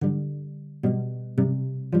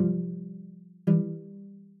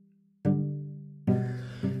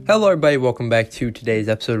Hello, everybody. Welcome back to today's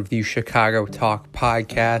episode of the Chicago Talk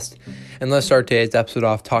podcast. And let's start today's episode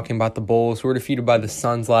off talking about the Bulls, who were defeated by the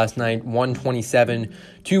Suns last night,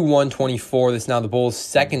 127-124. This is now the Bulls'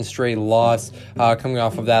 second straight loss, coming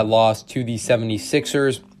off of that loss to the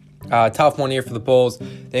 76ers. Tough one here for the Bulls.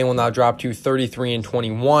 They will now drop to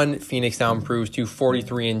 33-21. Phoenix now improves to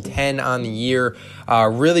 43-10 on the year.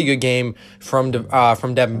 Really good game from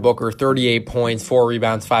Devin Booker. 38 points, 4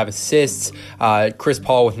 rebounds, 5 assists. Chris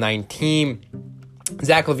Paul with 19.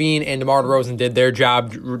 Zach LaVine and DeMar DeRozan did their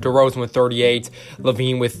job. DeRozan with 38,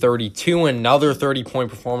 LaVine with 32, another 30-point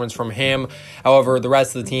performance from him. However, the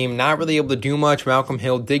rest of the team not really able to do much. Malcolm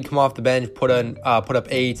Hill did come off the bench, put up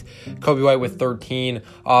 8. Kobe White with 13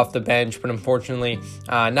 off the bench, but unfortunately,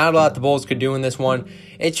 not a lot the Bulls could do in this one.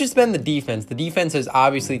 It's just been the defense. The defense has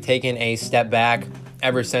obviously taken a step back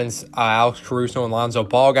ever since Alex Caruso and Lonzo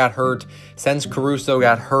Ball got hurt. Since Caruso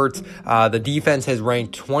got hurt, the defense has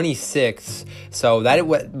ranked 26th. So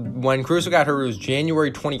when Caruso got hurt, it was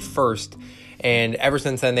January 21st. And ever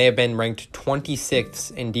since then, they have been ranked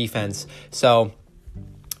 26th in defense. So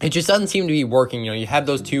it just doesn't seem to be working. You have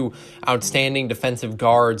those two outstanding defensive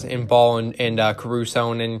guards in Ball and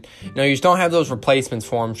Caruso, and you just don't have those replacements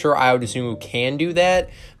for them. Sure, I would assume who can do that,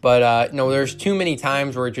 but there's too many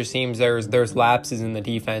times where it just seems there's lapses in the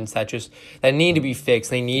defense that need to be fixed.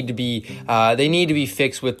 They need to be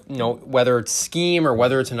fixed with whether it's scheme or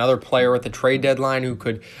whether it's another player at the trade deadline who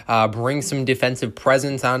could bring some defensive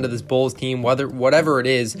presence onto this Bulls team. Whatever it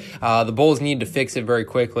is, the Bulls need to fix it very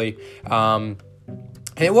quickly.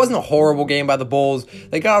 And it wasn't a horrible game by the Bulls.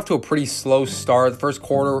 They got off to a pretty slow start. The first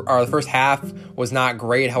half was not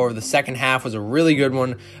great. However, the second half was a really good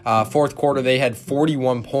one. Fourth quarter, they had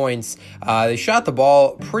 41 points. They shot the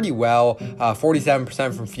ball pretty well.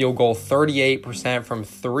 47% from field goal, 38% from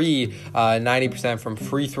three, 90% from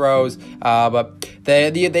free throws. But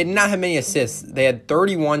they did not have many assists. They had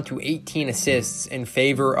 31 to 18 assists in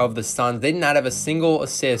favor of the Suns. They did not have a single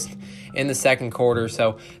assist in the second quarter,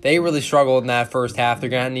 so they really struggled in that first half. They're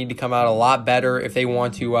going to need to come out a lot better if they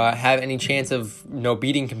want to have any chance of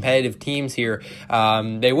beating competitive teams here.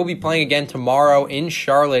 They will be playing again tomorrow in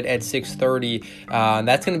Charlotte at 6:30.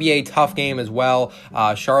 That's going to be a tough game as well.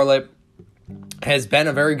 Charlotte has been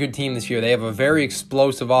a very good team this year. They have a very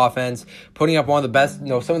explosive offense, putting up one of the best,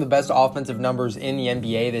 some of the best offensive numbers in the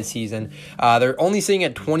NBA this season. They're only sitting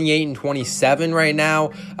at 28-27 right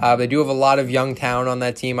now. They do have a lot of young talent on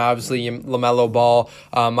that team. Obviously, LaMelo Ball,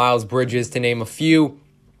 Miles Bridges, to name a few.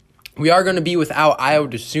 We are going to be without Ayo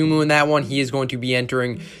Dosunmu in that one. He is going to be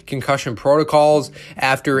entering concussion protocols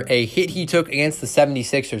after a hit he took against the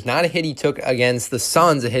 76ers. Not a hit he took against the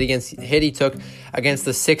Suns, a hit he took against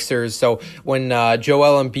the Sixers. So when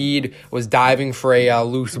Joel Embiid was diving for a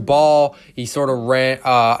loose ball, he sort of ran.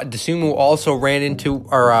 Dosunmu also ran into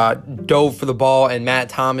or dove for the ball, and Matt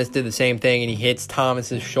Thomas did the same thing, and he hits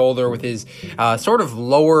Thomas's shoulder with his sort of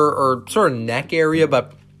lower or sort of neck area,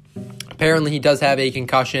 but apparently, he does have a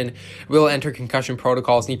concussion, will enter concussion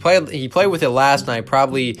protocols. And he played with it last night.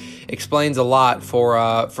 Probably explains a lot for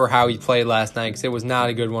how he played last night, because it was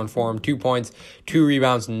not a good one for him. 2 points, 2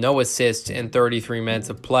 rebounds, no assists in 33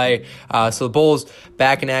 minutes of play. So the Bulls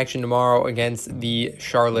back in action tomorrow against the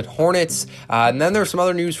Charlotte Hornets. And then there's some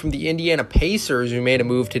other news from the Indiana Pacers, who made a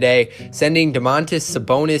move today, sending Domantas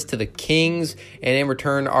Sabonis to the Kings, and in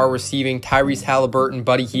return are receiving Tyrese Halliburton,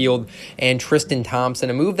 Buddy Hield, and Tristan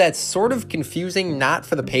Thompson. A move that's sort of confusing, not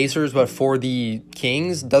for the Pacers, but for the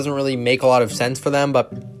Kings. Doesn't really make a lot of sense for them,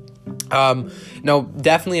 but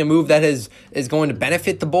definitely a move that is going to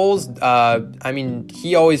benefit the Bulls.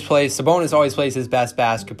 Sabonis always plays his best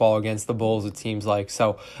basketball against the Bulls, it seems like.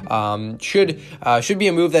 So should be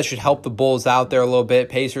a move that should help the Bulls out there a little bit.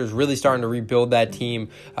 Pacers really starting to rebuild that team.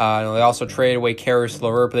 They also traded away Caris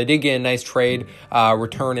LeVert, but they did get a nice trade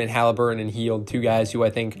return in Halliburton and Hield, two guys who I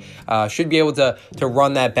think should be able to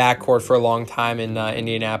run that backcourt for a long time in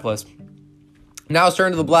Indianapolis. Now let's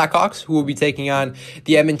turn to the Blackhawks, who will be taking on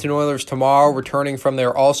the Edmonton Oilers tomorrow, returning from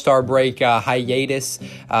their All-Star break hiatus.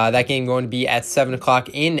 That game going to be at 7 o'clock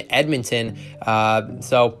in Edmonton.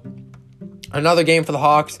 So another game for the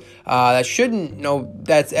Hawks.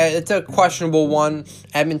 It's a questionable one.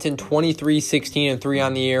 Edmonton 23-16-3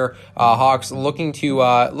 on the year. Hawks looking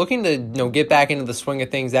to get back into the swing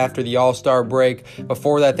of things after the All-Star break.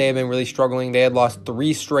 Before that, they had been really struggling. They had lost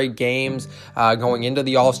 3 straight games going into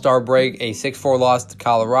the All-Star break. A 6-4 loss to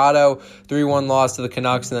Colorado, 3-1 loss to the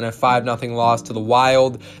Canucks, and then a 5-0 loss to the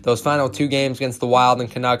Wild. Those final 2 games against the Wild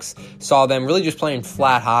and Canucks saw them really just playing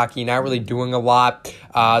flat hockey, not really doing a lot.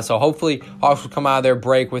 So hopefully Hawks will come out of their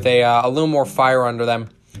break with a little more fire under them.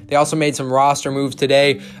 They also made some roster moves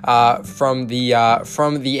today from the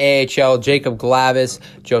AHL. Jacob Glavis,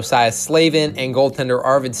 Josiah Slavin, and goaltender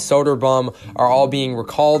Arvid Soderblom are all being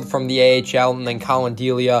recalled from the AHL, and then Colin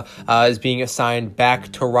Delia is being assigned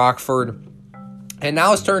back to Rockford. And now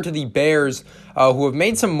let's turn to the Bears, who have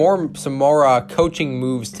made some more coaching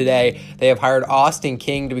moves today. They have hired Austin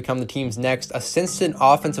King to become the team's next assistant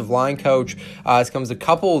offensive line coach. This comes a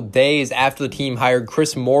couple days after the team hired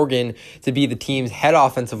Chris Morgan to be the team's head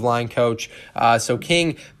offensive line coach. So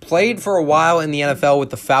King played for a while in the NFL with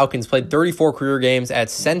the Falcons, played 34 career games at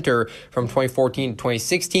center from 2014 to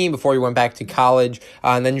 2016 before he went back to college,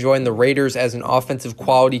 and then joined the Raiders as an offensive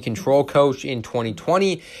quality control coach in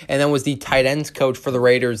 2020, and then was the tight ends coach for the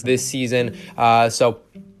Raiders this season. So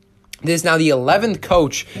this is now the 11th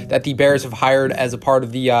coach that the Bears have hired as a part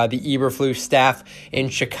of the Eberflus staff in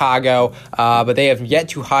Chicago, but they have yet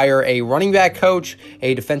to hire a running back coach,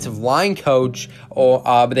 a defensive line coach,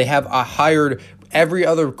 but they have hired every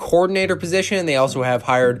other coordinator position. They also have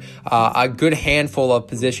hired a good handful of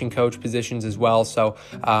position coach positions as well. So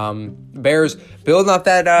Bears building up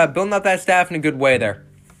that staff in a good way there.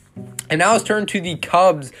 And now let's turn to the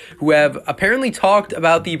Cubs, who have apparently talked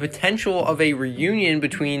about the potential of a reunion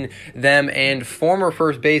between them and former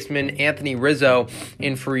first baseman Anthony Rizzo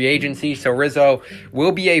in free agency. So Rizzo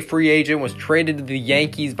will be a free agent, was traded to the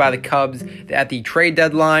Yankees by the Cubs at the trade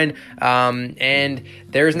deadline, and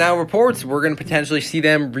there's now reports we're going to potentially see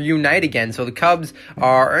them reunite again. So the Cubs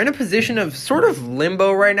are in a position of sort of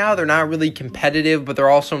limbo right now. They're not really competitive, but they're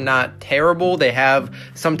also not terrible. They have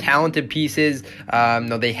some talented pieces.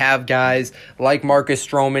 They have guys like Marcus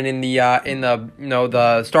Stroman in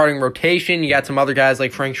the starting rotation. You got some other guys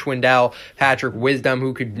like Frank Schwindel, Patrick Wisdom,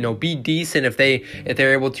 who could be decent if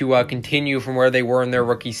they're able to continue from where they were in their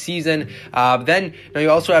rookie season. Then you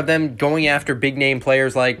also have them going after big name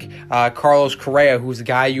players like Carlos Correa, who's a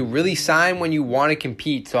guy you really sign when you want to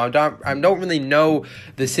compete. So I don't really know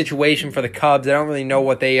the situation for the Cubs. I don't really know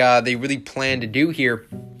what they really plan to do here.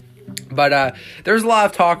 But there's a lot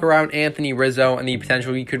of talk around Anthony Rizzo and the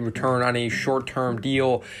potential he could return on a short-term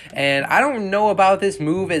deal. And I don't know about this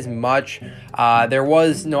move as much. There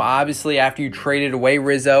was, obviously after you traded away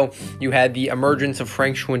Rizzo, you had the emergence of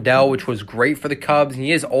Frank Schwindel, which was great for the Cubs. And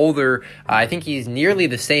he is older. I think he's nearly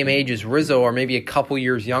the same age as Rizzo, or maybe a couple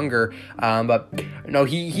years younger. But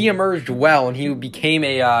he emerged well, and he became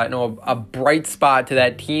a bright spot to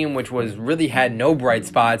that team, which really had no bright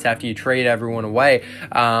spots after you trade everyone away.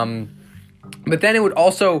 But then it would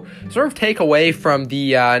also sort of take away from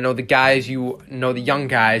the guys the young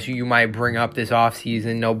guys who you might bring up this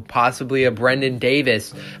offseason, possibly a Brendan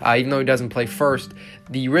Davis, even though he doesn't play first.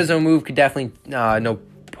 The Rizzo move could definitely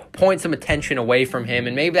point some attention away from him,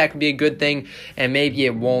 and maybe that could be a good thing, and maybe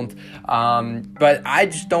it won't. But I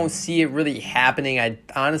just don't see it really happening. I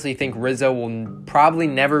honestly think Rizzo will probably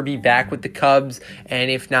never be back with the Cubs,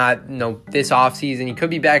 and if not, this offseason, he could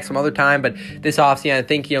be back some other time, but this offseason, I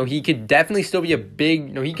think, he could definitely still be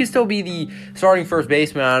he could still be the starting first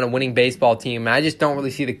baseman on a winning baseball team, and I just don't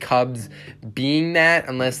really see the Cubs being that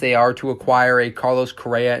unless they are to acquire a Carlos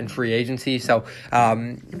Correa in free agency. So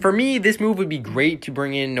for me, this move would be great to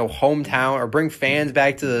bring in hometown or bring fans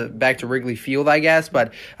back to Wrigley Field, I guess.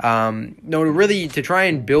 But to try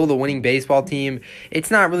and build a winning baseball team, it's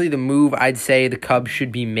not really the move I'd say the Cubs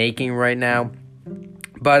should be making right now.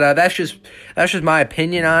 But that's just my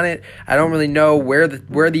opinion on it. I don't really know where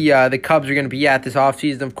the Cubs are going to be at this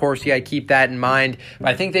offseason. Of course, you got to keep that in mind. But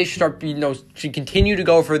I think they should continue to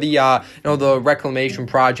go for the reclamation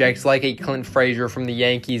projects like a Clint Frazier from the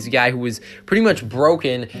Yankees, a guy who was pretty much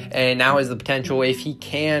broken and now has the potential, if he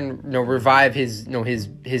can revive his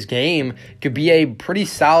game, could be a pretty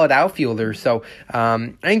solid outfielder. So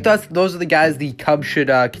I think those are the guys the Cubs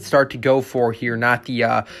should start to go for here, not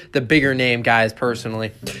the bigger name guys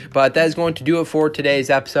personally. But that is going to do it for today's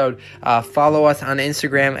episode. Follow us on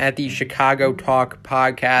Instagram at the Chicago Talk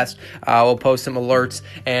Podcast. We'll post some alerts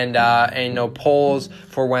and polls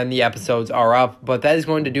for when the episodes are up. But that is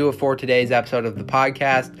going to do it for today's episode of the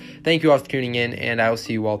podcast. Thank you all for tuning in, and I will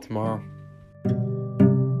see you all tomorrow.